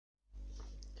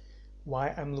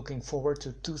Why I'm looking forward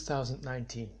to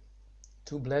 2019.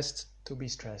 Too blessed to be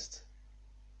stressed.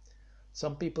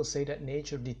 Some people say that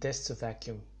nature detests a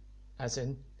vacuum, as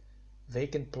in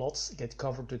vacant plots get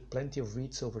covered with plenty of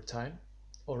weeds over time,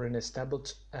 or an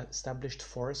established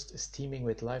forest is teeming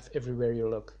with life everywhere you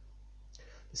look.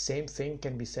 The same thing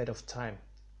can be said of time.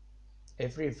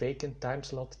 Every vacant time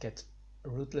slot gets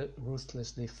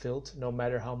ruthlessly filled no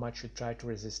matter how much you try to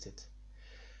resist it.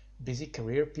 Busy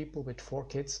career people with 4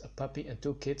 kids, a puppy and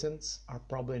 2 kittens are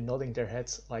probably nodding their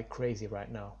heads like crazy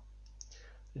right now.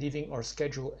 Leaving our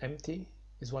schedule empty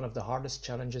is one of the hardest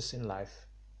challenges in life,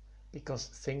 because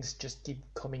things just keep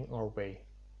coming our way.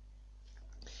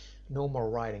 No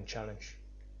more writing challenge.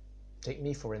 Take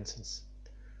me for instance.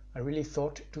 I really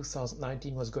thought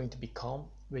 2019 was going to be calm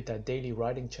with that daily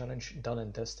writing challenge done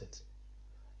and dusted.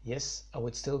 Yes, I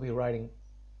would still be writing,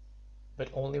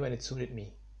 but only when it suited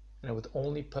me, and I would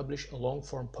only publish a long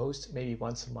form post maybe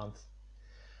once a month.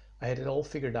 I had it all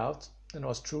figured out, and I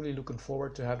was truly looking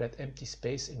forward to have that empty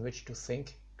space in which to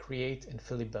think, create and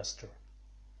filibuster.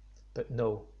 But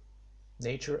no,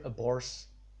 nature abhors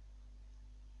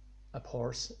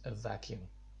a vacuum.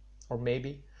 Or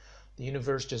maybe the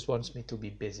universe just wants me to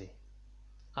be busy.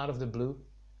 Out of the blue,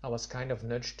 I was kind of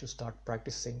nudged to start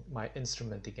practicing my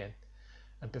instrument again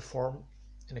and perform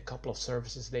in a couple of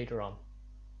services later on.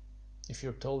 If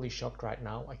you're totally shocked right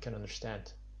now, I can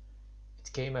understand.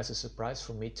 It came as a surprise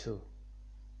for me too.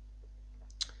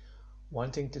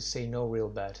 Wanting to say no real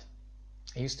bad.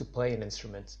 I used to play an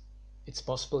instrument. It's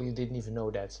possible you didn't even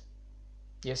know that.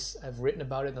 Yes, I've written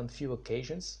about it on few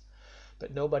occasions,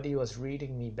 but nobody was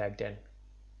reading me back then.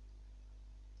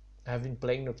 I have been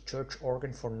playing the church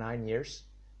organ for 9 years,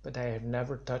 but I have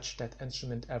never touched that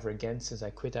instrument ever again since I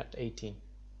quit at 18.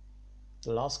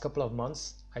 The last couple of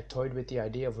months I toyed with the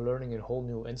idea of learning a whole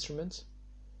new instrument,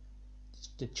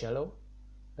 the cello,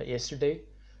 but yesterday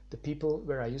the people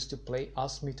where I used to play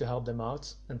asked me to help them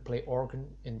out and play organ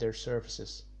in their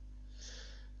services.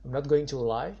 I'm not going to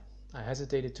lie, I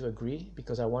hesitated to agree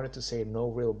because I wanted to say no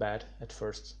real bad at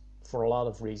first, for a lot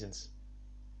of reasons.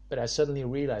 But I suddenly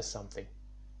realized something.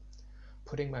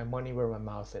 Putting my money where my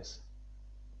mouth is.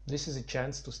 This is a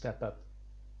chance to step up.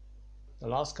 The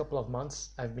last couple of months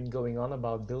I've been going on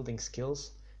about building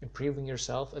skills, improving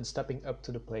yourself and stepping up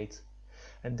to the plate.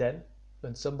 And then,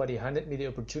 when somebody handed me the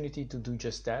opportunity to do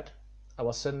just that, I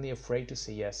was suddenly afraid to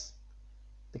say yes.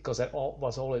 Because that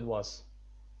was all it was.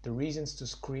 The reasons to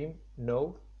scream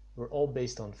no were all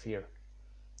based on fear.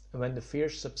 And when the fear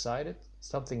subsided,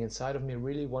 something inside of me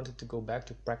really wanted to go back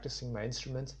to practicing my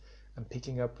instrument and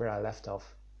picking up where I left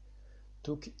off.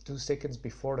 2 seconds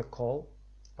before the call,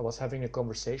 I was having a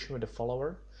conversation with a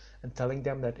follower and telling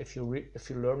them that if you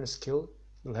learn a skill,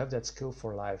 you'll have that skill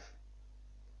for life.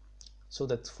 So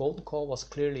that phone call was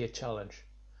clearly a challenge.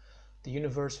 The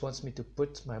universe wants me to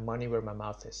put my money where my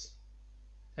mouth is.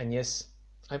 And yes,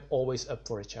 I'm always up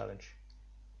for a challenge.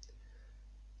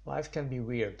 Life can be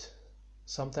weird.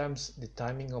 Sometimes the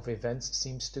timing of events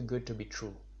seems too good to be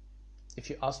true. If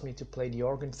you asked me to play the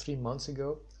organ 3 months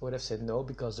ago, I would have said no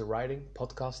because the writing,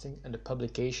 podcasting and the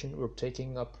publication were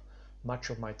taking up much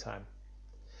of my time.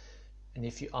 And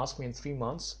if you ask me in 3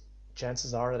 months,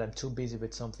 chances are that I'm too busy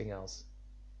with something else.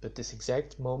 But this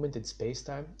exact moment in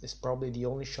space-time is probably the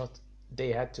only shot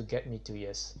they had to get me to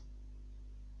yes.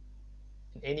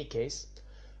 In any case,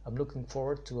 I'm looking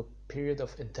forward to a period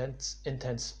of intense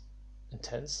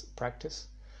practice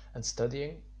and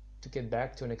studying to get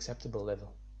back to an acceptable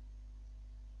level.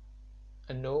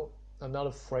 And no, I'm not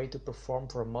afraid to perform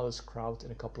for a modest crowd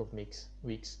in a couple of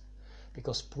weeks,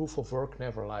 because proof of work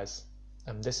never lies.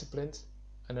 I'm disciplined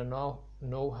and I now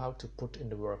know how to put in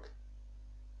the work.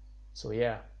 So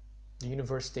yeah, the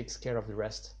universe takes care of the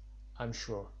rest, I'm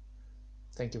sure.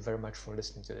 Thank you very much for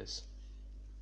listening to this.